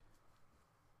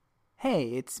Hey,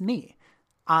 it's me.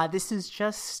 This is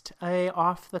just a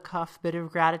off-the-cuff bit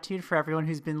of gratitude for everyone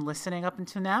who's been listening up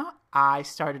until now. I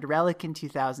started Relic in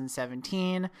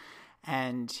 2017,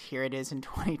 and here it is in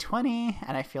 2020,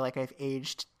 and I feel like I've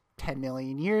aged 10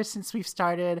 million years since we've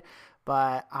started,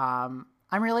 but I'm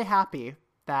really happy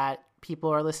that people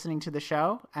are listening to the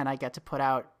show, and I get to put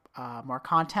out more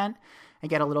content and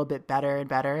get a little bit better and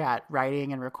better at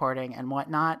writing and recording and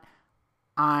whatnot.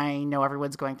 I know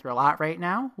everyone's going through a lot right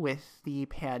now with the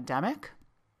pandemic.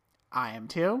 I am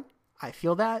too. I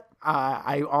feel that.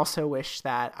 I also wish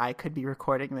that I could be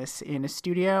recording this in a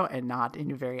studio and not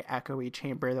in a very echoey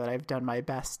chamber that I've done my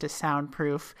best to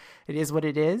soundproof. It is what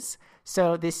it is.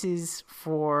 So this is,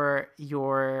 for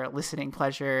your listening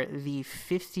pleasure, the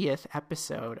 50th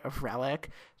episode of Relic.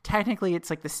 Technically, it's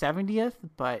like the 70th,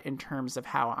 but in terms of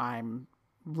how I'm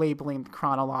labeling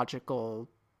chronological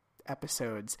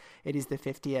episodes, it is the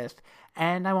 50th.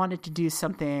 And I wanted to do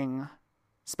something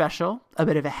special, a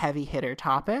bit of a heavy hitter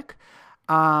topic.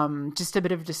 Just a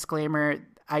bit of a disclaimer.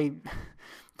 I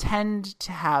tend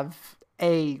to have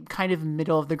a kind of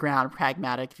middle of the ground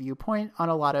pragmatic viewpoint on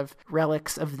a lot of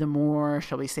relics of the more,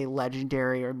 shall we say,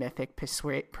 legendary or mythic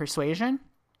persuasion,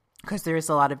 because there is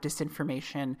a lot of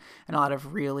disinformation and a lot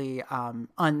of really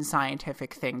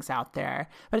unscientific things out there.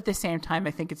 But at the same time,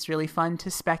 I think it's really fun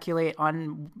to speculate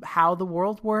on how the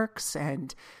world works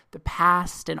and the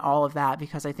past and all of that,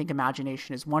 because I think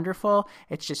imagination is wonderful.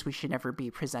 It's just we should never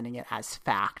be presenting it as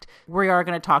fact. We are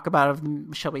going to talk about,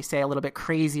 shall we say, a little bit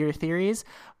crazier theories,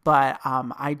 but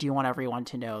I do want everyone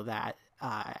to know that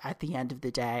at the end of the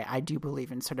day, I do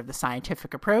believe in sort of the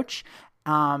scientific approach.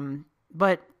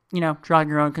 But drawing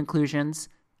your own conclusions.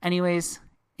 Anyways,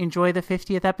 enjoy the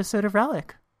 50th episode of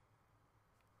Relic.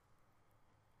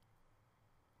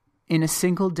 In a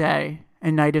single day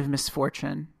and night of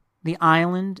misfortune, the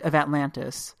island of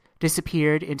Atlantis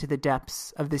disappeared into the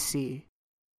depths of the sea.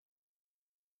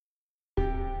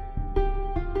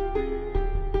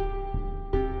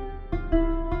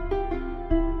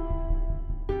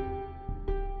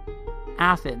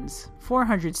 Athens,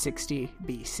 460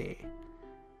 BC.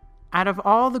 Out of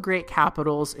all the great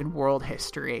capitals in world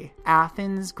history,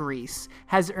 Athens, Greece,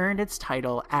 has earned its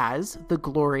title as the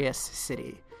Glorious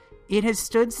City. It has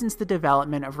stood since the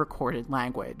development of recorded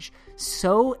language,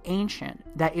 so ancient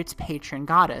that its patron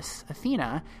goddess,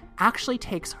 Athena, actually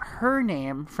takes her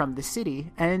name from the city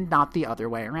and not the other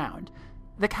way around.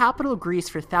 The capital of Greece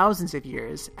for thousands of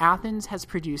years, Athens has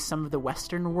produced some of the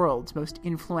Western world's most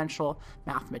influential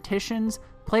mathematicians,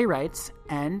 playwrights,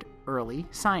 and early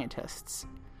scientists.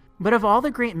 But of all the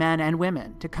great men and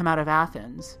women to come out of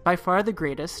Athens, by far the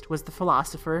greatest was the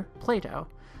philosopher Plato.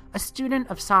 A student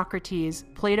of Socrates,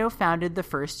 Plato founded the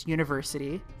first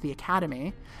university, the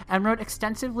Academy, and wrote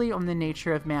extensively on the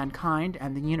nature of mankind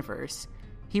and the universe.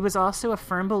 He was also a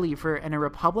firm believer in a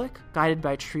republic guided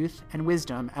by truth and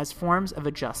wisdom as forms of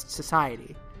a just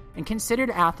society, and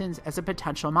considered Athens as a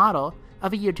potential model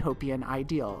of a utopian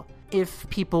ideal, if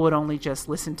people would only just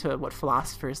listen to what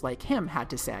philosophers like him had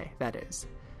to say, that is.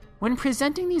 When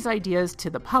presenting these ideas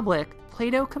to the public,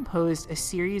 Plato composed a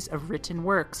series of written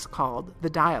works called the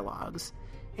Dialogues.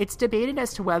 It's debated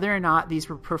as to whether or not these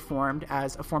were performed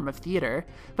as a form of theater,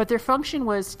 but their function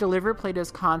was to deliver Plato's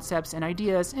concepts and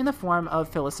ideas in the form of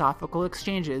philosophical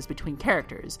exchanges between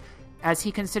characters, as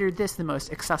he considered this the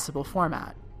most accessible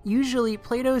format. Usually,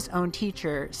 Plato's own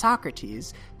teacher,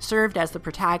 Socrates, served as the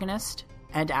protagonist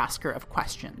and asker of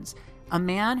questions, a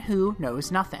man who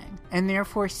knows nothing, and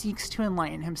therefore seeks to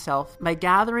enlighten himself by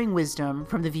gathering wisdom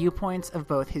from the viewpoints of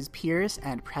both his peers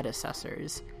and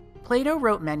predecessors. Plato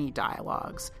wrote many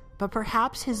dialogues, but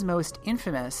perhaps his most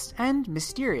infamous and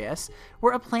mysterious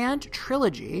were a planned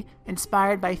trilogy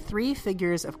inspired by three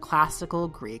figures of classical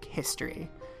Greek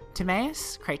history: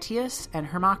 Timaeus, Critias, and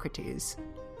Hermocrates.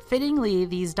 Fittingly,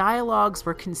 these dialogues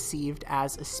were conceived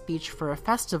as a speech for a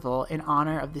festival in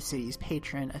honor of the city's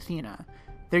patron, Athena.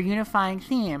 Their unifying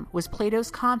theme was Plato's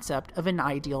concept of an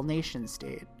ideal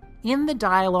nation-state. In the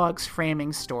dialogue's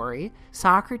framing story,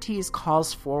 Socrates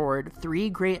calls forward three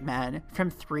great men from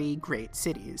three great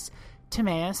cities: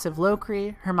 Timaeus of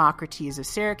Locri, Hermocrates of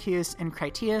Syracuse, and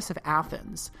Critias of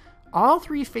Athens. All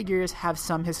three figures have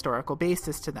some historical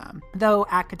basis to them, though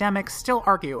academics still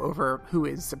argue over who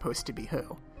is supposed to be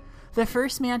who. The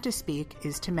first man to speak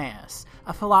is Timaeus,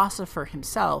 a philosopher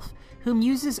himself, who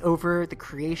muses over the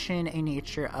creation and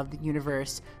nature of the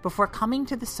universe before coming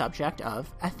to the subject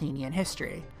of Athenian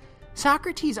history.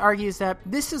 Socrates argues that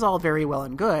this is all very well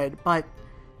and good, but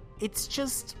it's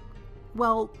just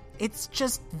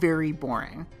very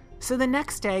boring. So the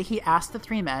next day, he asked the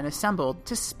three men assembled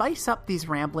to spice up these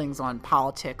ramblings on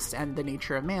politics and the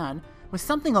nature of man with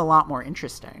something a lot more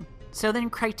interesting. So then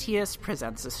Critias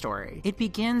presents a story. It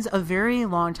begins a very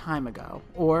long time ago,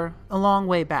 or a long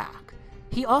way back.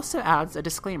 He also adds a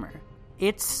disclaimer.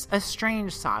 It's a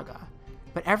strange saga,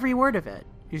 but every word of it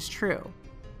is true.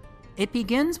 It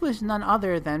begins with none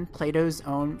other than Plato's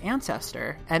own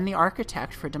ancestor and the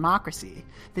architect for democracy,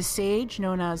 the sage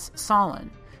known as Solon,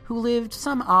 who lived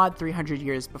some odd 300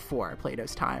 years before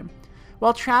Plato's time.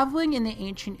 While traveling in the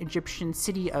ancient Egyptian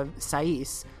city of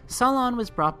Sais, Solon was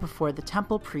brought before the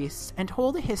temple priests and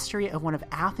told a history of one of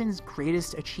Athens'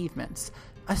 greatest achievements,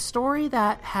 a story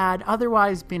that had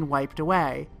otherwise been wiped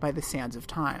away by the sands of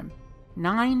time.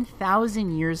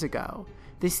 9,000 years ago,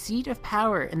 the seat of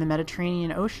power in the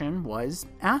Mediterranean Ocean was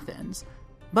Athens.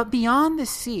 But beyond the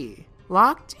sea,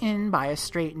 locked in by a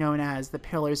strait known as the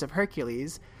Pillars of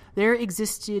Hercules, there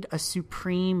existed a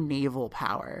supreme naval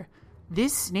power.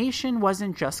 This nation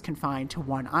wasn't just confined to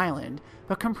one island,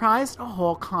 but comprised a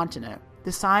whole continent,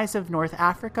 the size of North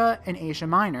Africa and Asia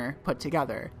Minor put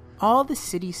together. All the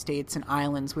city-states and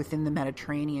islands within the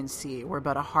Mediterranean Sea were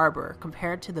but a harbor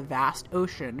compared to the vast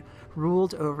ocean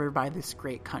ruled over by this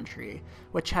great country,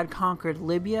 which had conquered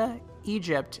Libya,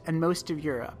 Egypt, and most of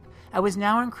Europe, and was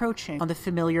now encroaching on the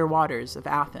familiar waters of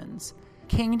Athens.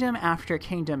 Kingdom after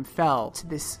kingdom fell to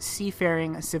this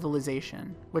seafaring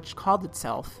civilization, which called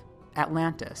itself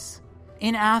Atlantis.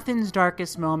 In Athens'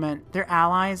 darkest moment, their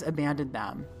allies abandoned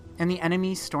them, and the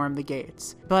enemy stormed the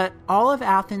gates. But all of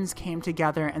Athens came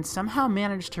together and somehow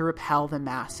managed to repel the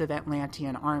massive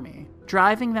Atlantean army.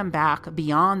 Driving them back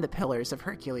beyond the Pillars of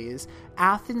Hercules,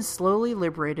 Athens slowly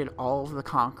liberated all of the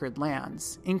conquered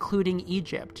lands, including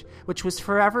Egypt, which was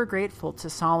forever grateful to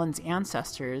Solon's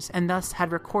ancestors and thus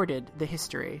had recorded the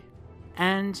history.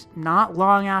 And not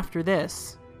long after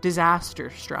this,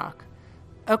 disaster struck.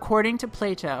 According to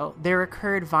Plato, there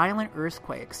occurred violent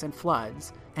earthquakes and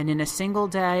floods, and in a single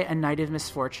day and night of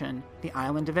misfortune, the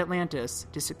island of Atlantis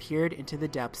disappeared into the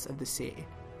depths of the sea.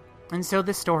 And so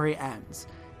the story ends.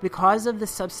 Because of the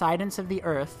subsidence of the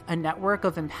earth, a network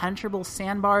of impenetrable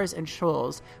sandbars and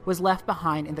shoals was left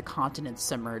behind in the continent's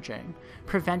submerging,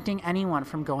 preventing anyone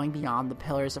from going beyond the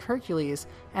Pillars of Hercules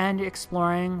and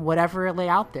exploring whatever lay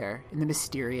out there in the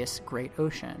mysterious great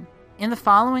ocean. In the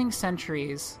following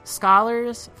centuries,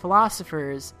 scholars,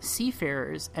 philosophers,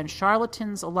 seafarers, and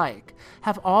charlatans alike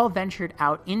have all ventured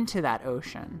out into that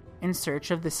ocean in search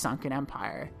of the sunken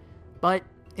empire. But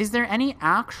is there any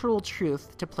actual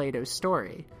truth to Plato's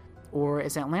story? Or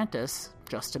is Atlantis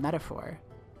just a metaphor?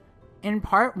 In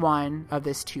part 1 of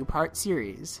this 2-part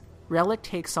series, Relic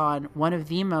takes on one of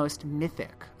the most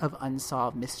mythic of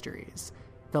unsolved mysteries,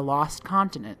 the lost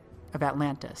continent of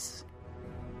Atlantis.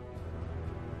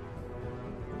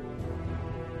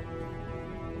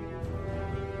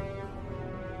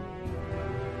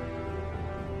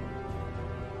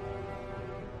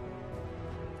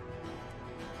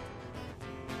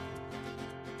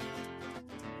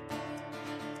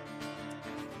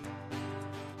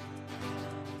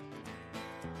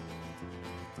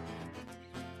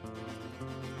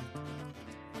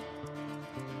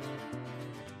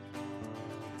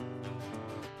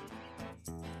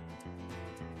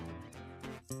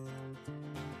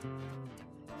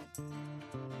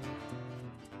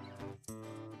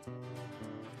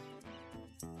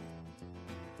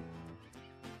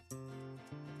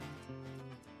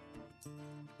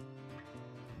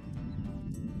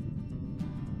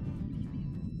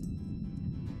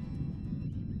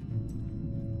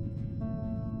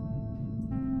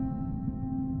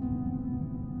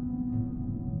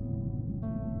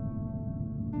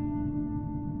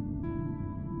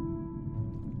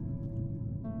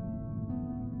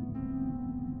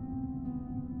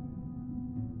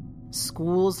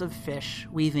 Schools of fish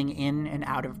weaving in and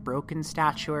out of broken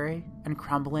statuary and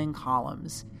crumbling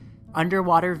columns,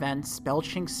 underwater vents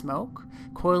belching smoke,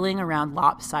 coiling around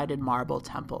lopsided marble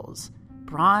temples,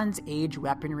 Bronze Age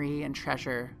weaponry and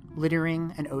treasure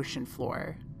littering an ocean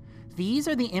floor. These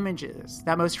are the images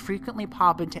that most frequently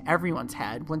pop into everyone's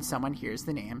head when someone hears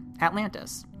the name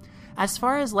Atlantis. As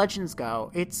far as legends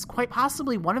go, it's quite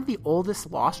possibly one of the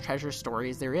oldest lost treasure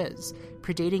stories there is,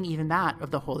 predating even that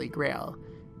of the Holy Grail.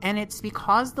 And it's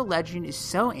because the legend is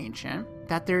so ancient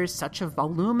that there is such a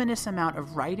voluminous amount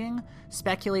of writing,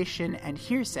 speculation, and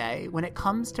hearsay when it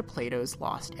comes to Plato's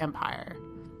lost empire.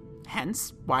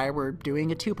 Hence, why we're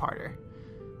doing a 2-parter.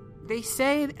 They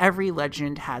say every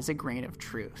legend has a grain of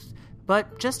truth,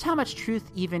 but just how much truth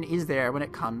even is there when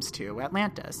it comes to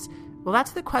Atlantis? Well,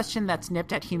 that's the question that's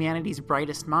nipped at humanity's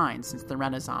brightest minds since the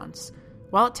Renaissance.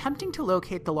 While attempting to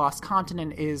locate the lost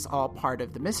continent is all part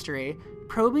of the mystery,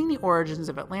 probing the origins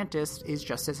of Atlantis is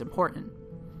just as important.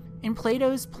 In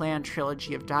Plato's planned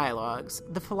trilogy of dialogues,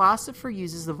 the philosopher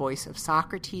uses the voice of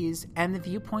Socrates and the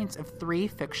viewpoints of 3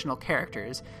 fictional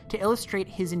characters to illustrate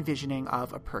his envisioning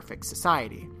of a perfect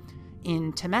society.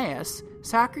 In Timaeus,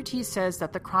 Socrates says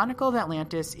that the Chronicle of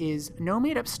Atlantis is no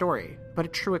made-up story, but a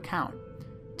true account.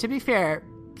 To be fair,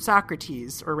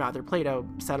 Socrates, or rather Plato,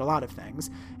 said a lot of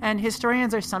things, and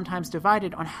historians are sometimes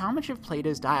divided on how much of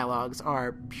Plato's dialogues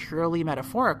are purely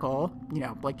metaphorical,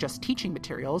 like just teaching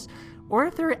materials, or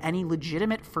if there are any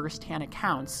legitimate first-hand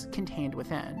accounts contained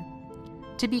within.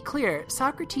 To be clear,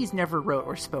 Socrates never wrote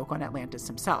or spoke on Atlantis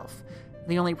himself.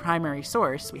 The only primary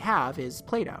source we have is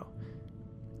Plato.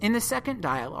 In the second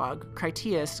dialogue,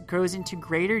 Critias goes into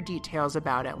greater details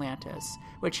about Atlantis,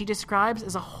 which he describes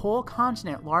as a whole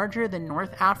continent larger than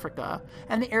North Africa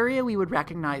and the area we would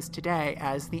recognize today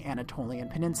as the Anatolian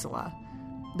Peninsula.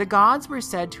 The gods were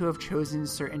said to have chosen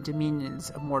certain dominions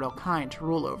of mortal kind to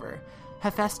rule over.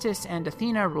 Hephaestus and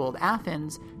Athena ruled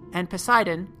Athens, and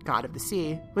Poseidon, god of the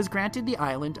sea, was granted the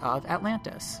island of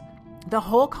Atlantis. The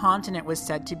whole continent was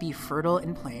said to be fertile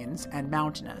in plains and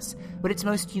mountainous, but its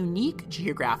most unique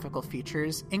geographical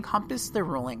features encompass the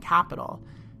ruling capital.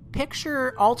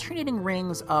 Picture alternating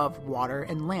rings of water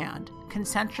and land,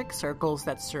 concentric circles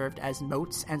that served as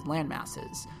moats and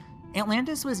landmasses.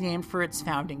 Atlantis was named for its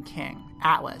founding king,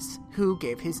 Atlas, who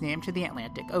gave his name to the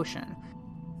Atlantic Ocean.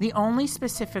 The only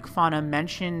specific fauna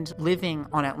mentioned living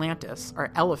on Atlantis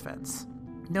are elephants,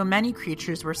 though many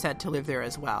creatures were said to live there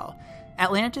as well.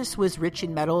 Atlantis was rich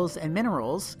in metals and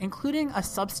minerals, including a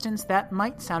substance that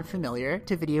might sound familiar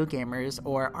to video gamers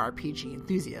or RPG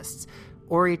enthusiasts,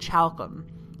 orichalcum.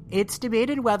 It's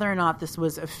debated whether or not this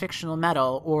was a fictional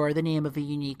metal or the name of a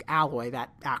unique alloy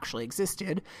that actually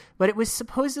existed, but it was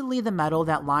supposedly the metal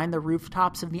that lined the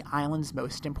rooftops of the island's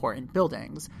most important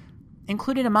buildings.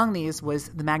 Included among these was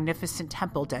the magnificent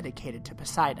temple dedicated to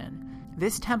Poseidon.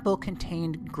 This temple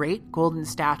contained great golden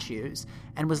statues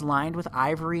and was lined with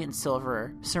ivory and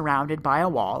silver, surrounded by a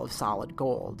wall of solid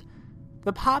gold.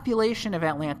 The population of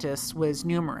Atlantis was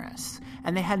numerous,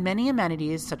 and they had many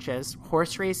amenities such as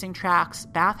horse racing tracks,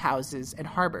 bathhouses, and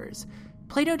harbors.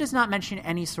 Plato does not mention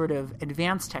any sort of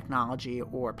advanced technology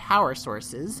or power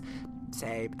sources,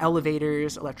 say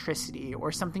elevators, electricity,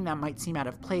 or something that might seem out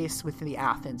of place within the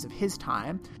Athens of his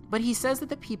time, but he says that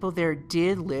the people there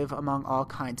did live among all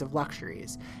kinds of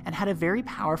luxuries, and had a very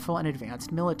powerful and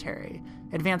advanced military.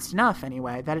 Advanced enough,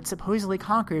 anyway, that it supposedly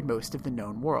conquered most of the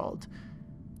known world.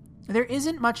 There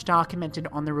isn't much documented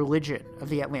on the religion of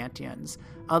the Atlanteans,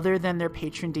 other than their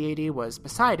patron deity was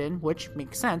Poseidon, which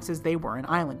makes sense as they were an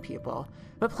island people.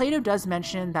 But Plato does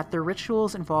mention that their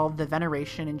rituals involve the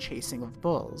veneration and chasing of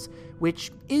bulls,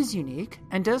 which is unique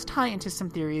and does tie into some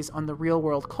theories on the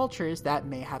real-world cultures that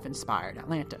may have inspired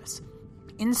Atlantis.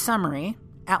 In summary,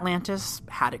 Atlantis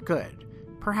had it good.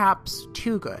 Perhaps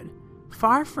too good.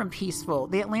 Far from peaceful,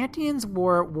 the Atlanteans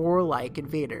were warlike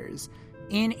invaders.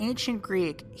 In ancient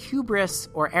Greek, hubris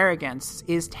or arrogance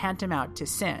is tantamount to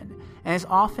sin, and is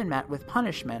often met with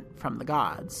punishment from the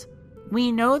gods.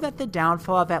 We know that the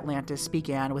downfall of Atlantis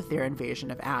began with their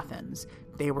invasion of Athens.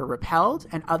 They were repelled,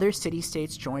 and other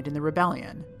city-states joined in the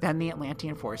rebellion. Then the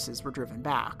Atlantean forces were driven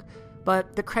back.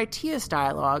 But the Critias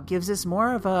dialogue gives us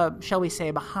more of a, shall we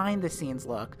say, behind-the-scenes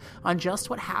look on just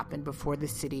what happened before the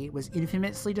city was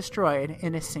infamously destroyed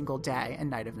in a single day and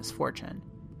night of misfortune.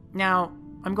 Now,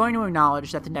 I'm going to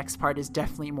acknowledge that the next part is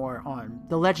definitely more on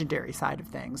the legendary side of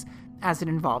things, as it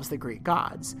involves the Greek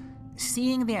gods.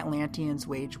 Seeing the Atlanteans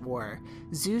wage war,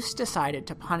 Zeus decided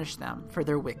to punish them for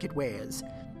their wicked ways.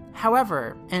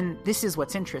 However, and this is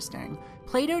what's interesting,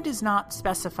 Plato does not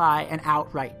specify an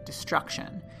outright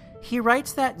destruction. He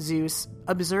writes that Zeus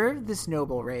observed this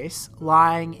noble race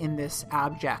lying in this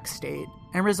abject state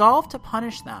and resolved to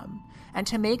punish them, and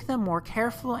to make them more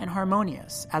careful and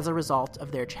harmonious as a result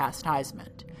of their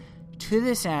chastisement. To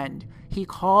this end, he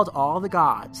called all the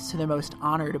gods to their most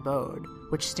honored abode,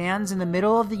 which stands in the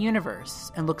middle of the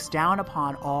universe and looks down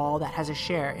upon all that has a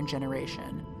share in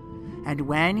generation. And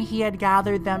when he had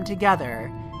gathered them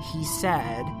together, he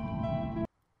said...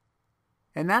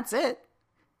 And that's it.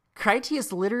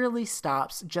 Critias literally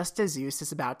stops just as Zeus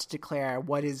is about to declare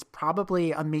what is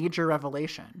probably a major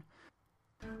revelation.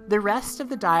 The rest of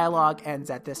the dialogue ends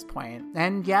at this point,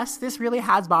 and yes, this really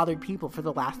has bothered people for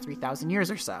the last 3,000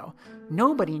 years or so.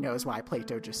 Nobody knows why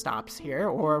Plato just stops here,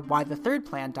 or why the third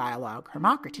planned dialogue,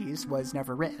 Hermocrates, was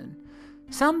never written.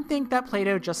 Some think that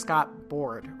Plato just got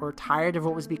bored, or tired of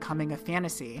what was becoming a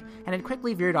fantasy, and had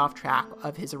quickly veered off track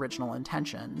of his original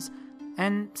intentions.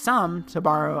 And some, to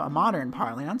borrow a modern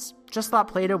parlance, just thought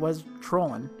Plato was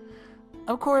trolling.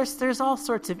 Of course, there's all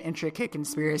sorts of intricate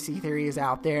conspiracy theories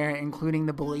out there, including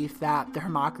the belief that the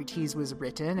Hermocrates was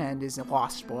written and is a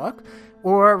lost book,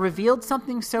 or revealed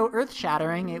something so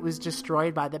earth-shattering it was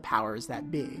destroyed by the powers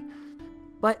that be.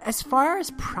 But as far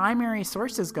as primary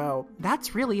sources go,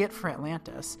 that's really it for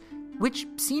Atlantis, which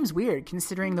seems weird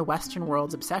considering the Western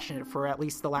world's obsession for at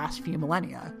least the last few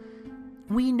millennia.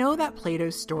 We know that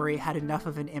Plato's story had enough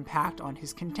of an impact on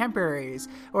his contemporaries,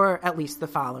 or at least the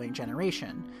following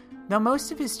generation. Though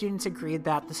most of his students agreed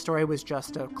that the story was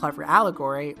just a clever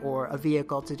allegory or a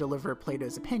vehicle to deliver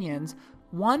Plato's opinions,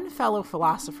 one fellow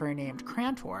philosopher named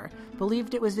Crantor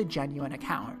believed it was a genuine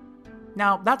account.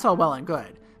 Now, that's all well and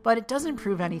good, but it doesn't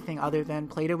prove anything other than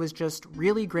Plato was just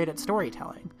really great at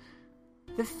storytelling.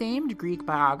 The famed Greek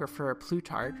biographer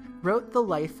Plutarch wrote The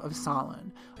Life of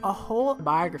Solon, a whole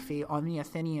biography on the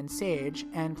Athenian sage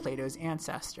and Plato's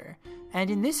ancestor, and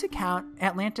in this account,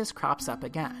 Atlantis crops up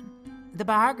again. The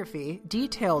biography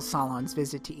details Solon's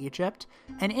visit to Egypt,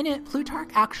 and in it, Plutarch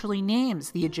actually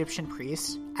names the Egyptian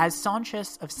priest as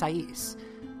Sauntius of Sais.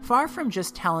 Far from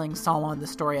just telling Solon the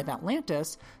story of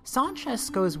Atlantis, Sauntius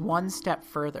goes one step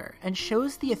further and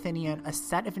shows the Athenian a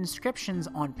set of inscriptions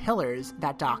on pillars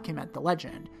that document the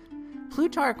legend.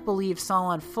 Plutarch believes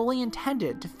Solon fully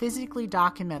intended to physically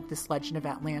document this legend of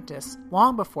Atlantis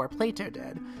long before Plato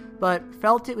did, but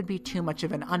felt it would be too much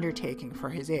of an undertaking for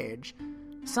his age.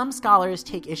 Some scholars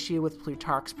take issue with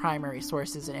Plutarch's primary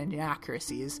sources and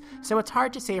inaccuracies, so it's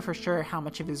hard to say for sure how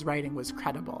much of his writing was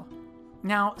credible.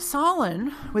 Now,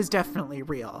 Solon was definitely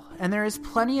real, and there is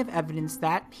plenty of evidence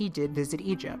that he did visit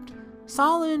Egypt.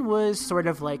 Solon was sort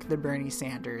of like the Bernie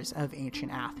Sanders of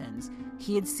ancient Athens.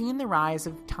 He had seen the rise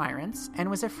of tyrants and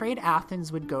was afraid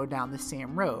Athens would go down the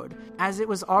same road, as it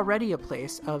was already a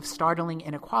place of startling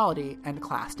inequality and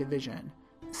class division.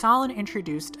 Solon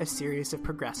introduced a series of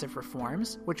progressive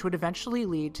reforms, which would eventually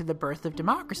lead to the birth of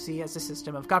democracy as a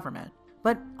system of government.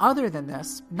 But other than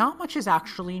this, not much is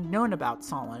actually known about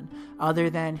Solon, other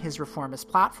than his reformist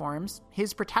platforms,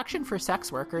 his protection for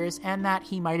sex workers, and that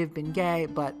he might have been gay,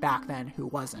 but back then who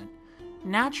wasn't.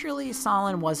 Naturally,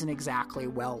 Solon wasn't exactly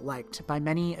well-liked by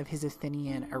many of his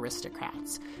Athenian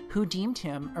aristocrats, who deemed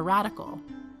him a radical.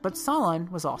 But Solon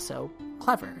was also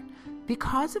clever.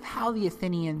 Because of how the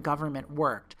Athenian government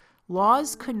worked,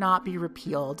 laws could not be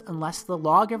repealed unless the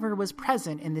lawgiver was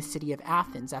present in the city of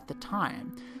Athens at the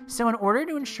time. So in order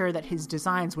to ensure that his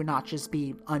designs would not just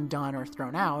be undone or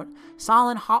thrown out,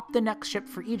 Solon hopped the next ship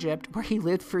for Egypt, where he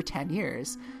lived for 10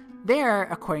 years. There,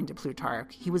 according to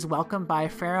Plutarch, he was welcomed by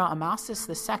Pharaoh Amasis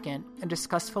II and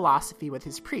discussed philosophy with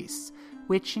his priests,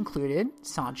 which included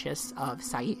Sauntius of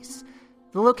Sais.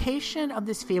 The location of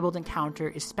this fabled encounter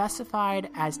is specified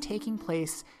as taking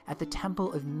place at the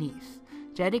Temple of Neith,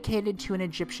 dedicated to an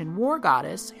Egyptian war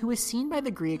goddess who was seen by the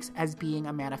Greeks as being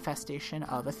a manifestation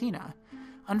of Athena.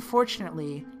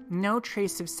 Unfortunately, no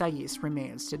trace of Sais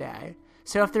remains today,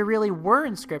 so if there really were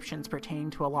inscriptions pertaining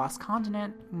to a lost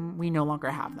continent, we no longer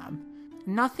have them.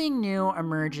 Nothing new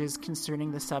emerges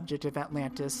concerning the subject of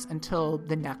Atlantis until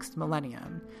the next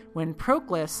millennium, when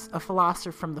Proclus, a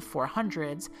philosopher from the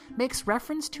 400s, makes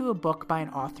reference to a book by an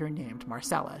author named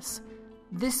Marcellus.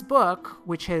 This book,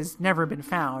 which has never been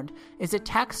found, is a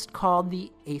text called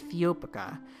the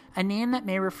Aethiopica, a name that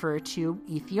may refer to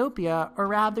Ethiopia, or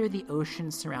rather the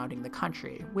ocean surrounding the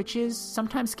country, which is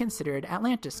sometimes considered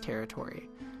Atlantis territory.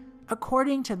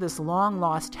 According to this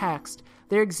long-lost text,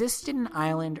 there existed an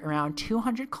island around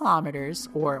 200 kilometers,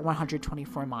 or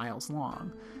 124 miles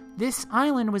long. This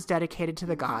island was dedicated to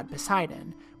the god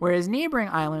Poseidon, whereas neighboring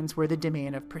islands were the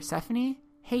domain of Persephone,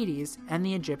 Hades, and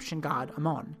the Egyptian god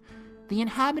Ammon. The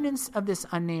inhabitants of this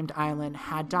unnamed island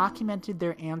had documented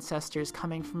their ancestors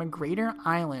coming from a greater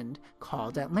island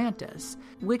called Atlantis,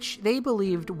 which they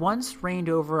believed once reigned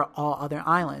over all other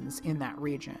islands in that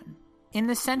region. In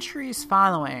the centuries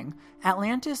following,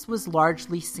 Atlantis was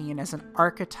largely seen as an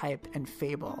archetype and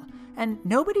fable, and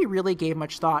nobody really gave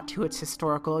much thought to its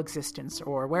historical existence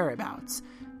or whereabouts.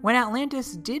 When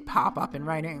Atlantis did pop up in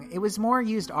writing, it was more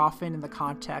used often in the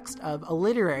context of a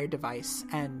literary device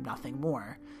and nothing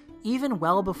more. Even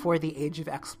well before the Age of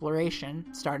Exploration,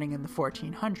 starting in the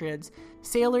 1400s,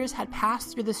 sailors had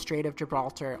passed through the Strait of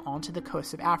Gibraltar onto the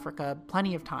coast of Africa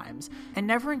plenty of times, and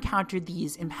never encountered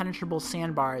these impenetrable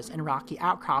sandbars and rocky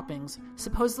outcroppings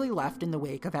supposedly left in the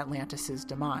wake of Atlantis'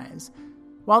 demise.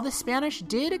 While the Spanish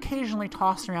did occasionally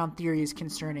toss around theories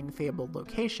concerning fabled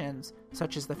locations,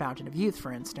 such as the Fountain of Youth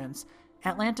for instance,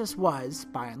 Atlantis was,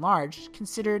 by and large,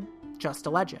 considered just a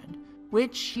legend.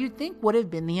 which you'd think would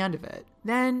have been the end of it.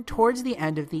 Then, towards the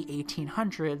end of the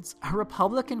 1800s, a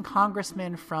Republican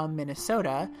congressman from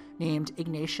Minnesota named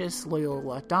Ignatius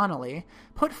Loyola Donnelly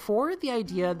put forward the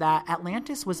idea that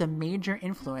Atlantis was a major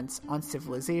influence on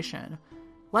civilization.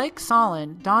 Like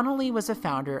Solon, Donnelly was a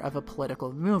founder of a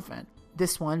political movement,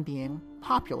 this one being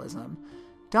populism.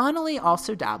 Donnelly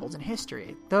also dabbled in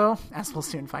history, though, as we'll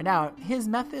soon find out, his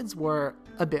methods were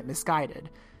a bit misguided.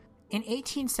 In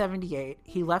 1878,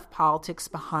 he left politics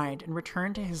behind and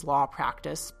returned to his law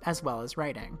practice as well as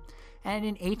writing. And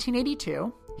in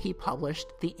 1882, he published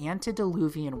The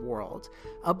Antediluvian World,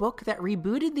 a book that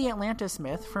rebooted the Atlantis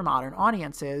myth for modern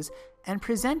audiences and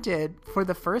presented, for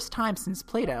the first time since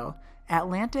Plato,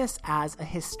 Atlantis as a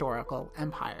historical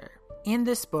empire. In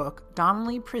this book,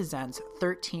 Donnelly presents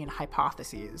 13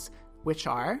 hypotheses, which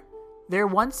are: there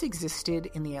once existed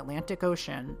in the Atlantic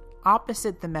Ocean,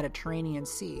 opposite the Mediterranean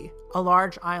Sea, a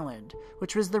large island,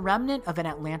 which was the remnant of an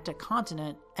Atlantic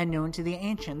continent and known to the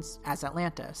ancients as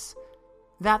Atlantis.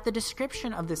 That the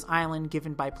description of this island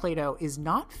given by Plato is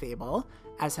not fable,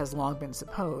 as has long been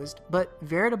supposed, but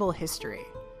veritable history.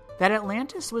 That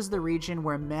Atlantis was the region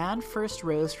where man first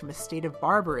rose from a state of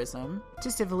barbarism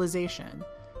to civilization.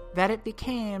 That it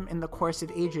became, in the course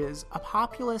of ages, a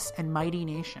populous and mighty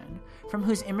nation, from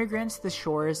whose immigrants the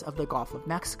shores of the Gulf of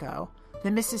Mexico,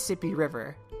 the Mississippi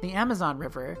River, the Amazon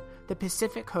River, the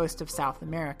Pacific coast of South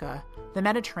America, the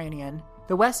Mediterranean,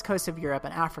 the west coast of Europe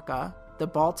and Africa, the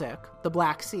Baltic, the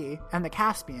Black Sea, and the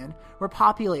Caspian were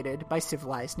populated by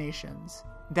civilized nations.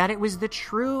 That it was the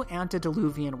true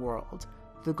antediluvian world,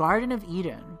 the Garden of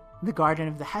Eden, the Garden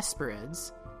of the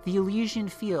Hesperids, the Elysian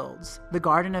Fields, the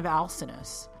Garden of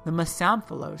Alcinous, the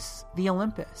Mesamphalos, the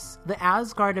Olympus, the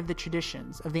Asgard of the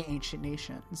traditions of the ancient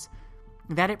nations.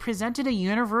 That it presented a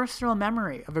universal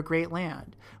memory of a great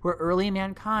land, where early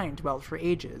mankind dwelt for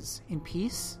ages, in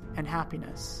peace and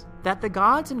happiness. That the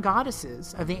gods and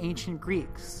goddesses of the ancient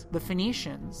Greeks, the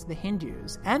Phoenicians, the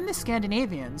Hindus, and the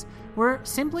Scandinavians were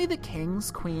simply the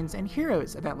kings, queens, and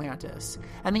heroes of Atlantis,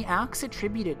 and the acts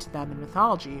attributed to them in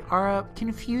mythology are a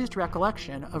confused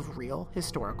recollection of real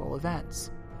historical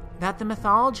events. That the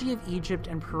mythology of Egypt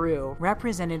and Peru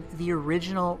represented the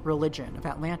original religion of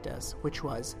Atlantis, which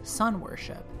was sun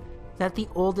worship. That the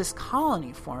oldest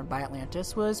colony formed by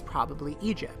Atlantis was probably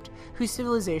Egypt, whose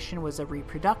civilization was a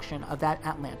reproduction of that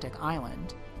Atlantic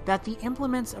island. That the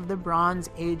implements of the Bronze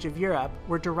Age of Europe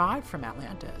were derived from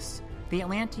Atlantis. The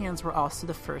Atlanteans were also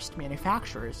the first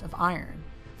manufacturers of iron.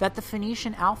 That the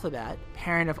Phoenician alphabet,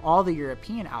 parent of all the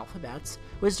European alphabets,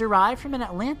 was derived from an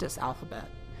Atlantis alphabet,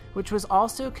 which was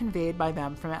also conveyed by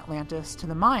them from Atlantis to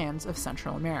the Mayans of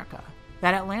Central America.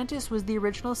 That Atlantis was the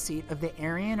original seat of the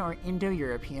Aryan or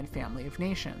Indo-European family of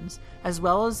nations, as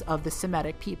well as of the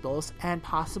Semitic peoples and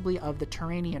possibly of the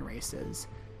Turanian races.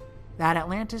 That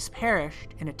Atlantis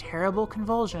perished in a terrible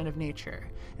convulsion of nature,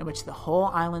 in which the whole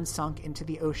island sunk into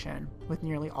the ocean with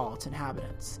nearly all its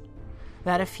inhabitants.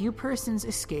 That a few persons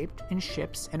escaped in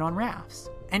ships and on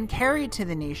rafts, and carried to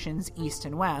the nations east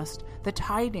and west the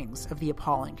tidings of the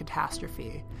appalling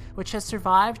catastrophe, which has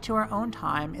survived to our own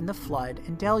time in the flood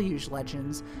and deluge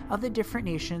legends of the different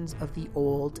nations of the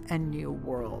old and new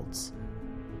worlds.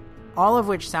 All of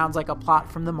which sounds like a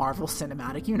plot from the Marvel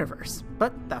Cinematic Universe,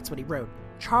 but that's what he wrote.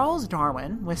 Charles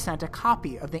Darwin was sent a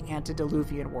copy of The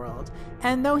Antediluvian World,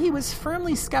 and though he was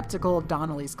firmly skeptical of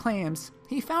Donnelly's claims,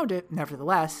 he found it,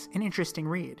 nevertheless, an interesting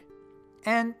read.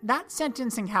 And that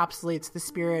sentence encapsulates the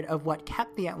spirit of what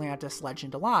kept the Atlantis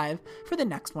legend alive for the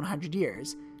next 100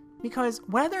 years, because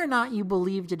whether or not you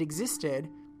believed it existed,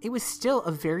 it was still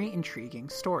a very intriguing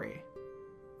story.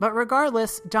 But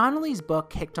regardless, Donnelly's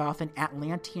book kicked off an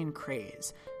Atlantean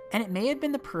craze, and it may have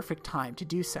been the perfect time to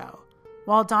do so.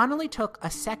 While Donnelly took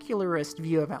a secularist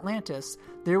view of Atlantis,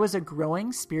 there was a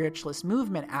growing spiritualist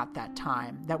movement at that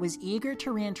time that was eager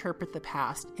to reinterpret the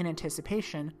past in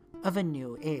anticipation of a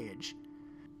new age.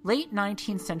 Late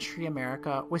 19th century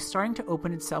America was starting to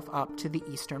open itself up to the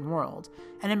Eastern world,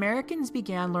 and Americans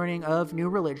began learning of new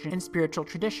religion and spiritual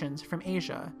traditions from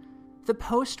Asia. The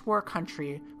post-war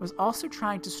country was also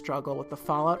trying to struggle with the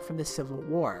fallout from the Civil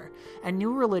War, and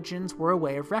new religions were a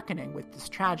way of reckoning with this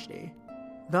tragedy.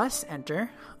 Thus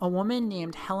enter a woman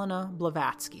named Helena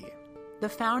Blavatsky. The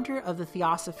founder of the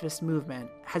Theosophist movement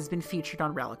has been featured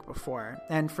on Relic before,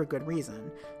 and for good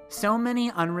reason. So many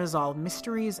unresolved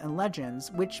mysteries and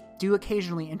legends, which do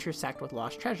occasionally intersect with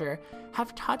lost treasure,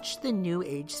 have touched the New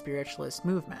Age spiritualist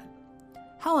movement.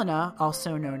 Helena,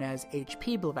 also known as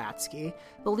H.P. Blavatsky,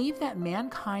 believed that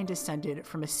mankind descended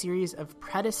from a series of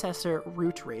predecessor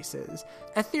root races,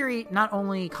 a theory not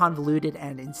only convoluted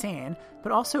and insane,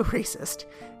 but also racist.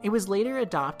 It was later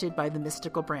adopted by the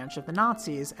mystical branch of the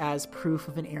Nazis as proof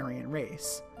of an Aryan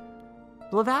race.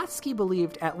 Blavatsky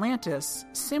believed Atlantis,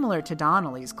 similar to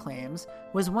Donnelly's claims,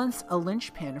 was once a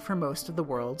linchpin for most of the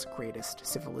world's greatest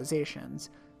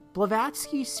civilizations.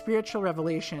 Blavatsky's spiritual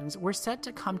revelations were said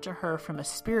to come to her from a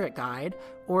spirit guide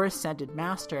or ascended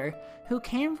master who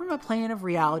came from a plane of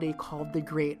reality called the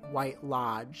Great White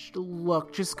Lodge.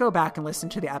 Look, just go back and listen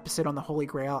to the episode on the Holy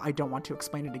Grail. I don't want to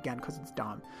explain it again because it's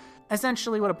dumb.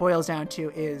 Essentially, what it boils down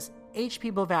to is H.P.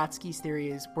 Blavatsky's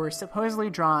theories were supposedly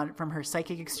drawn from her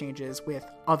psychic exchanges with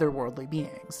otherworldly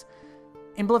beings.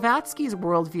 In Blavatsky's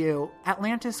worldview,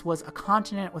 Atlantis was a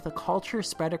continent with a culture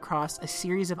spread across a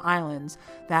series of islands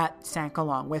that sank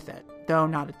along with it, though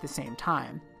not at the same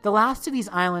time. The last of these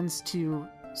islands to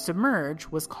submerge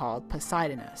was called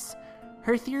Poseidonis.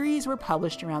 Her theories were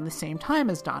published around the same time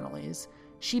as Donnelly's.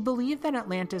 She believed that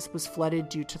Atlantis was flooded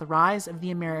due to the rise of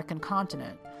the American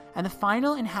continent, and the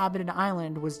final inhabited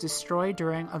island was destroyed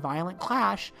during a violent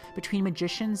clash between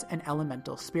magicians and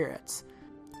elemental spirits.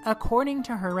 According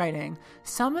to her writing,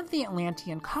 some of the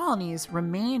Atlantean colonies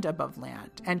remained above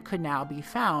land and could now be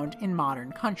found in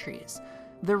modern countries.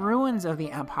 The ruins of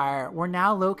the empire were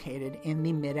now located in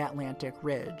the Mid-Atlantic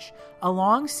Ridge, a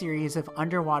long series of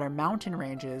underwater mountain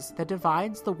ranges that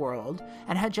divides the world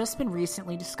and had just been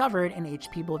recently discovered in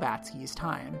H.P. Blavatsky's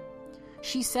time.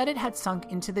 She said it had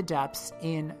sunk into the depths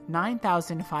in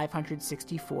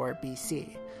 9564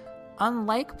 BC.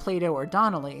 Unlike Plato or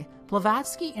Donnelly,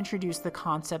 Blavatsky introduced the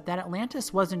concept that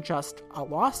Atlantis wasn't just a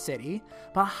lost city,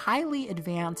 but a highly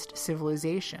advanced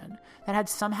civilization that had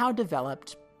somehow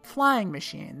developed flying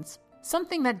machines,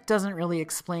 something that doesn't really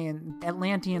explain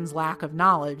Atlanteans' lack of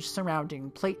knowledge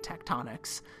surrounding plate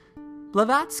tectonics.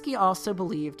 Blavatsky also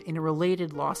believed in a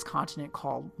related lost continent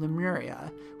called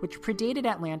Lemuria, which predated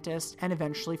Atlantis and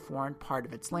eventually formed part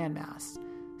of its landmass.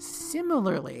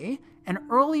 Similarly, an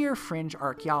earlier fringe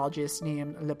archaeologist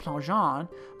named Le Plongeon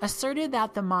asserted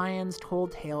that the Mayans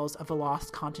told tales of the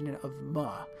lost continent of Mu,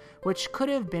 which could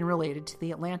have been related to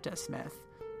the Atlantis myth.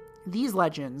 These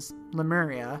legends,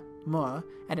 Lemuria, Mu,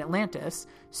 and Atlantis,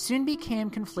 soon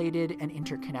became conflated and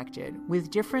interconnected,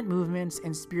 with different movements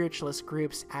and spiritualist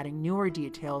groups adding newer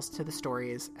details to the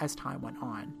stories as time went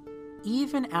on.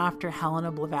 Even after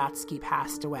Helena Blavatsky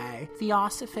passed away,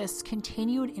 Theosophists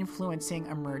continued influencing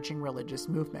emerging religious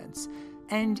movements,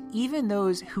 and even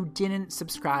those who didn't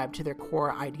subscribe to their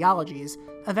core ideologies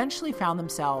eventually found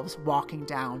themselves walking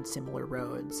down similar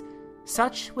roads.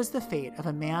 Such was the fate of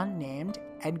a man named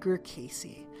Edgar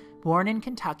Cayce, born in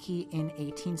Kentucky in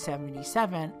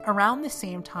 1877, around the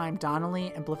same time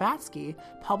Donnelly and Blavatsky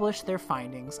published their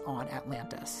findings on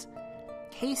Atlantis.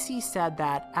 Cayce said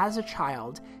that, as a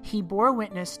child, he bore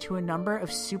witness to a number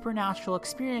of supernatural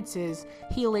experiences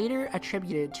he later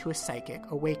attributed to a psychic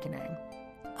awakening.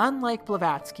 Unlike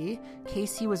Blavatsky,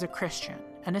 Cayce was a Christian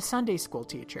and a Sunday school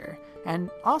teacher,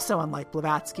 and also unlike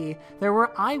Blavatsky, there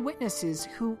were eyewitnesses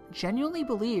who genuinely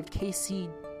believed Cayce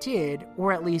did,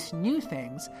 or at least knew,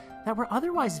 things that were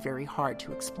otherwise very hard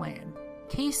to explain.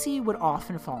 Cayce would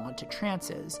often fall into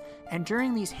trances, and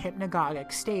during these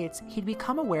hypnagogic states, he'd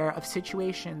become aware of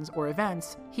situations or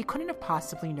events he couldn't have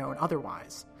possibly known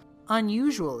otherwise.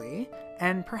 Unusually,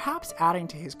 and perhaps adding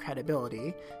to his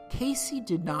credibility, Cayce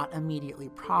did not immediately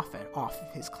profit off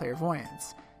of his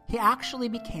clairvoyance. He actually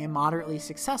became moderately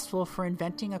successful for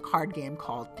inventing a card game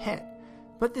called Pit.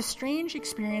 But the strange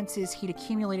experiences he'd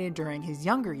accumulated during his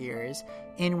younger years,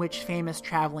 in which famous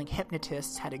traveling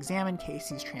hypnotists had examined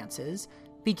Cayce's trances,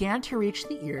 began to reach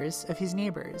the ears of his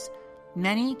neighbors.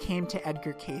 Many came to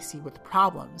Edgar Cayce with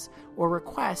problems or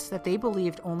requests that they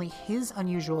believed only his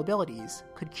unusual abilities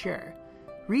could cure.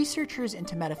 Researchers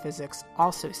into metaphysics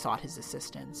also sought his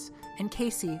assistance, and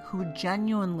Cayce, who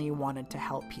genuinely wanted to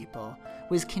help people,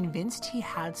 was convinced he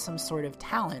had some sort of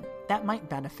talent that might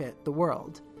benefit the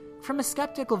world. From a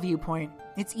skeptical viewpoint,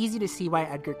 it's easy to see why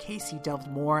Edgar Cayce delved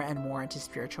more and more into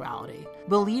spirituality.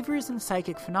 Believers in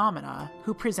psychic phenomena,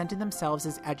 who presented themselves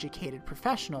as educated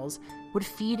professionals, would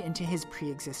feed into his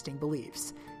pre-existing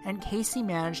beliefs, and Cayce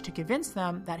managed to convince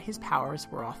them that his powers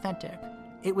were authentic.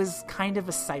 It was kind of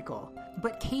a cycle,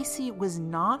 but Cayce was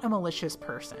not a malicious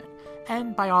person,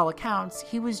 and by all accounts,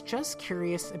 he was just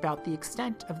curious about the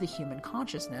extent of the human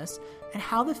consciousness and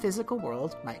how the physical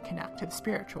world might connect to the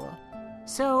spiritual.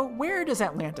 So where does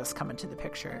Atlantis come into the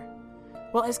picture?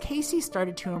 Well, as Casey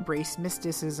started to embrace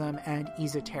mysticism and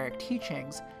esoteric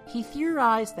teachings, he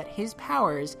theorized that his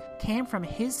powers came from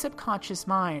his subconscious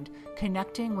mind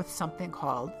connecting with something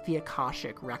called the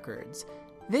Akashic Records.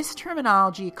 This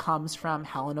terminology comes from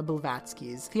Helena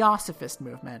Blavatsky's Theosophist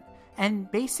movement, and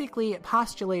basically it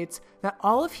postulates that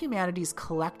all of humanity's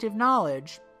collective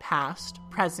knowledge, past,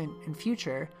 present, and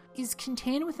future, is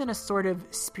contained within a sort of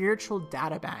spiritual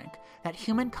databank that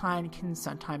humankind can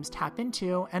sometimes tap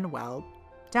into and, well,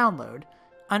 download.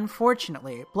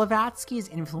 Unfortunately, Blavatsky's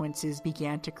influences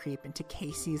began to creep into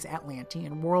Casey's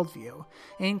Atlantean worldview,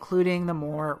 including the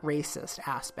more racist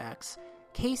aspects.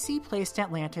 Casey placed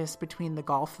Atlantis between the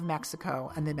Gulf of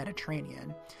Mexico and the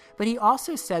Mediterranean, but he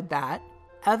also said that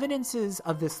evidences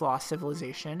of this lost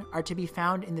civilization are to be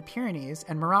found in the Pyrenees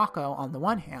and Morocco on the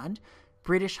one hand,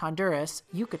 British Honduras,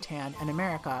 Yucatan, and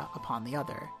America upon the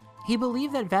other. He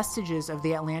believed that vestiges of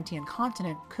the Atlantean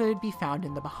continent could be found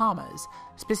in the Bahamas,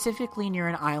 specifically near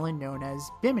an island known as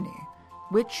Bimini,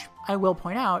 which, I will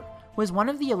point out, was one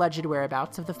of the alleged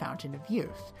whereabouts of the Fountain of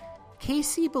Youth.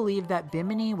 Casey believed that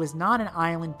Bimini was not an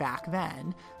island back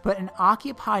then, but an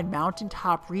occupied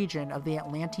mountaintop region of the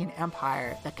Atlantean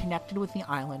Empire that connected with the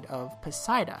island of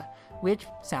Poseida, which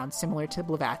sounds similar to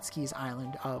Blavatsky's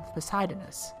island of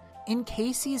Poseidonus. In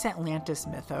Casey's Atlantis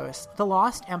mythos, the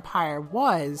Lost Empire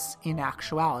was, in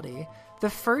actuality, the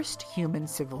first human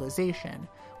civilization,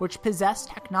 which possessed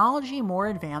technology more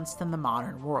advanced than the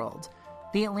modern world.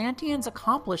 The Atlanteans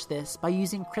accomplished this by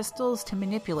using crystals to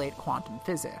manipulate quantum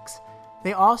physics.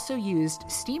 They also used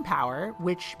steam power,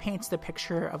 which paints the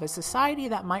picture of a society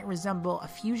that might resemble a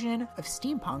fusion of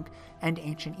steampunk and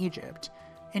ancient Egypt.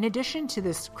 In addition to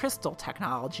this crystal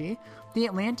technology, the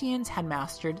Atlanteans had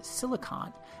mastered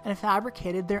silicon and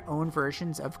fabricated their own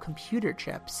versions of computer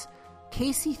chips.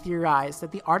 Casey theorized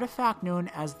that the artifact known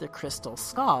as the Crystal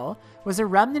Skull was a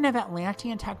remnant of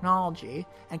Atlantean technology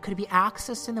and could be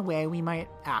accessed in the way we might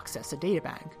access a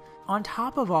databank. On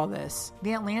top of all this,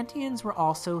 the Atlanteans were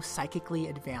also psychically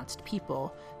advanced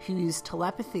people who used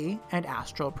telepathy and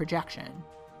astral projection.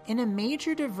 In a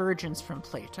major divergence from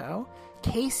Plato,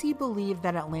 Casey believed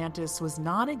that Atlantis was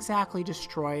not exactly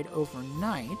destroyed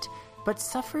overnight, but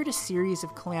suffered a series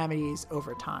of calamities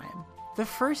over time. The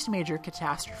first major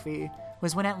catastrophe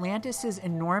was when Atlantis'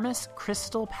 enormous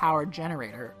crystal-powered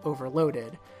generator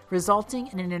overloaded, resulting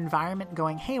in an environment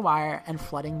going haywire and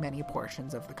flooding many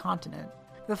portions of the continent.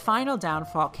 The final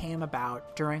downfall came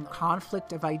about during a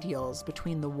conflict of ideals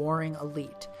between the warring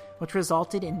elite, which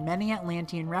resulted in many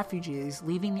Atlantean refugees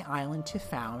leaving the island to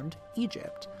found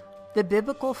Egypt. The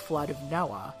biblical flood of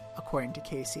Noah, according to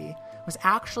Casey, was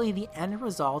actually the end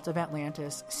result of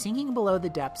Atlantis sinking below the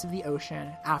depths of the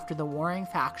ocean after the warring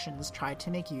factions tried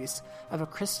to make use of a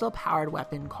crystal-powered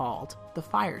weapon called the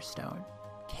Firestone.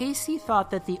 Casey thought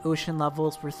that the ocean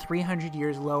levels were 300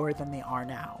 years lower than they are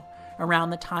now, around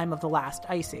the time of the last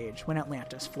ice age when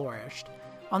Atlantis flourished.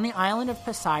 On the island of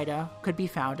Poseida could be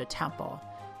found a temple,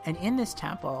 and in this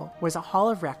temple was a hall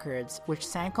of records which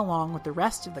sank along with the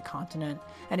rest of the continent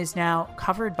and is now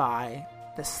covered by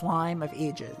the Slime of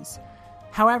Ages.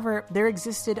 However, there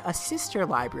existed a sister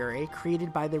library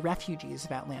created by the refugees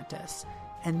of Atlantis,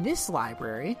 and this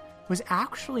library was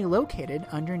actually located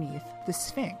underneath the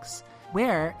Sphinx,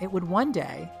 where it would one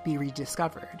day be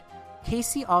rediscovered.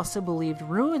 Casey also believed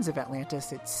ruins of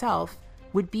Atlantis itself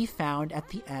would be found at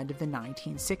the end of the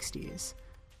 1960s.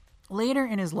 Later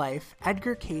in his life,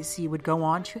 Edgar Casey would go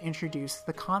on to introduce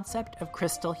the concept of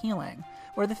crystal healing,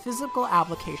 or the physical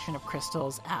application of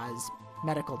crystals as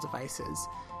medical devices.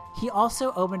 He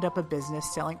also opened up a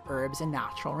business selling herbs and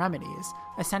natural remedies,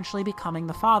 essentially becoming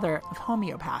the father of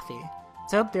homeopathy.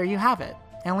 So there you have it.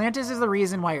 Atlantis is the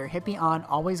reason why your hippie aunt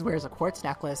always wears a quartz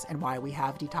necklace and why we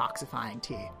have detoxifying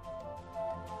tea.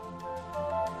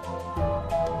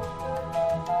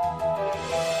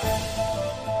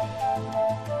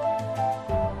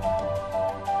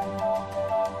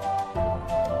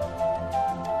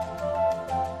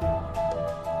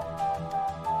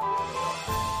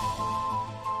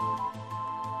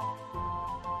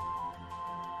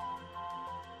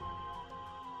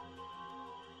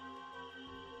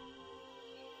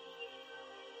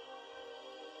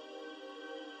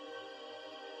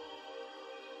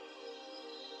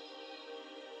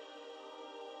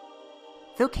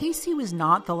 Though Casey was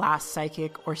not the last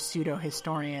psychic or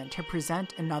pseudo-historian to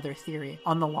present another theory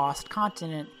on the lost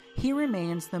continent, he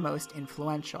remains the most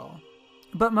influential.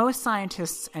 But most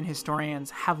scientists and historians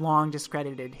have long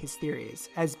discredited his theories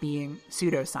as being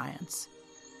pseudoscience.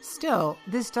 Still,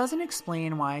 this doesn't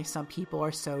explain why some people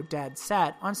are so dead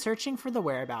set on searching for the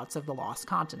whereabouts of the lost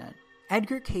continent.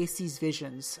 Edgar Cayce's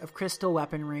visions of crystal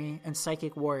weaponry and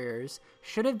psychic warriors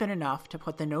should have been enough to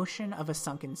put the notion of a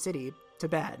sunken city to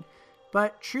bed,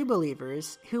 but true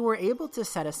believers who were able to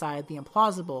set aside the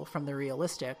implausible from the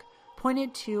realistic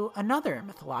pointed to another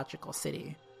mythological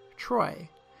city, Troy.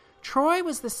 Troy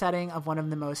was the setting of one of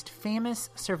the most famous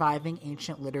surviving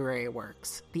ancient literary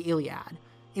works, the Iliad.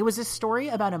 It was a story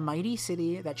about a mighty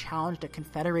city that challenged a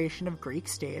confederation of Greek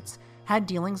states, had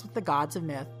dealings with the gods of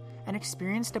myth, and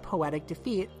experienced a poetic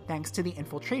defeat thanks to the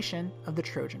infiltration of the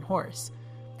Trojan horse.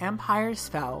 Empires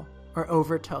fell or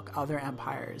overtook other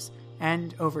empires,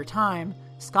 and over time,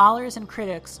 scholars and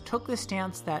critics took the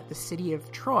stance that the city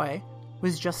of Troy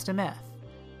was just a myth.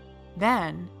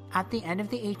 Then, at the end of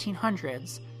the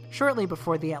 1800s, shortly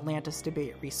before the Atlantis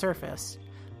debate resurfaced,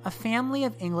 a family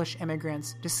of English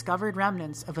immigrants discovered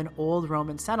remnants of an old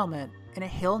Roman settlement in a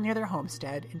hill near their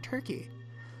homestead in Turkey.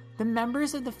 The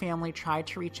members of the family tried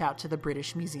to reach out to the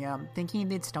British Museum, thinking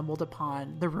they'd stumbled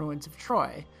upon the ruins of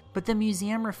Troy, but the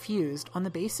museum refused on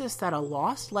the basis that a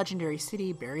lost legendary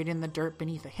city buried in the dirt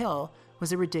beneath a hill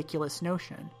was a ridiculous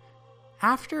notion.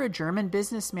 After a German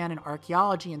businessman and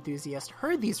archaeology enthusiast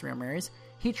heard these rumors,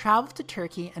 he traveled to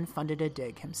Turkey and funded a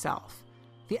dig himself.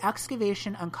 The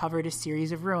excavation uncovered a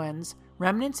series of ruins,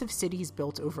 remnants of cities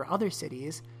built over other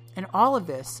cities, and all of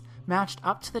this matched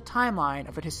up to the timeline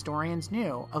of what historians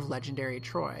knew of legendary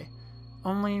Troy.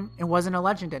 Only it wasn't a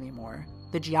legend anymore.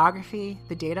 The geography,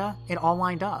 the data, it all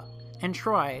lined up. And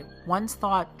Troy, once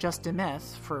thought just a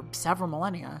myth for several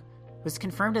millennia, was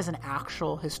confirmed as an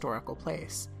actual historical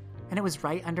place. And it was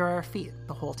right under our feet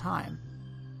the whole time.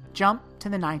 Jump to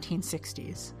the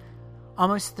 1960s.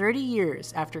 Almost 30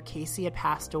 years after Cayce had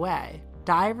passed away,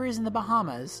 divers in the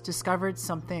Bahamas discovered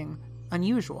something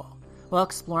unusual while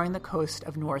exploring the coast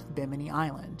of North Bimini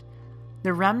Island.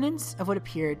 The remnants of what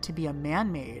appeared to be a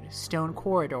man-made stone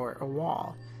corridor or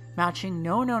wall, matching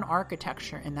no known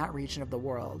architecture in that region of the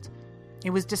world. It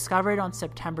was discovered on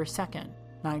September 2nd,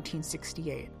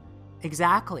 1968,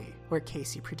 exactly where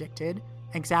Cayce predicted,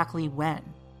 exactly when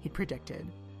he predicted.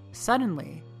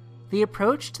 Suddenly, the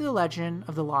approach to the legend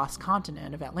of the lost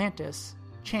continent of Atlantis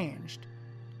changed.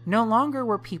 No longer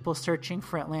were people searching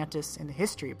for Atlantis in the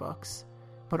history books,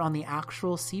 but on the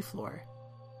actual seafloor.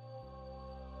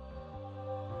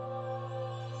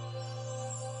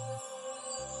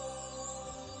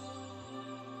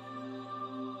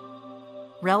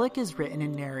 Relic is written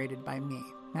and narrated by me,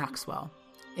 Maxwell.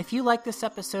 If you like this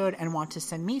episode and want to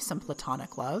send me some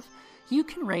platonic love, you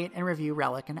can rate and review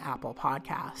Relic in Apple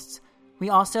Podcasts. We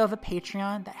also have a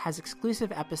Patreon that has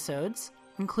exclusive episodes,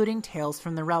 including Tales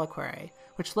from the Reliquary,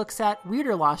 which looks at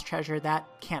weirder lost treasure that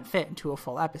can't fit into a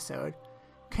full episode.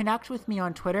 Connect with me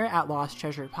on Twitter at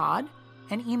LostTreasurePod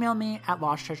and email me at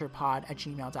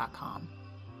losttreasurepod@gmail.com.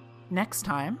 Next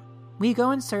time, we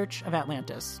go in search of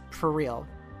Atlantis, for real.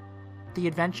 The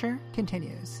adventure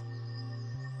continues.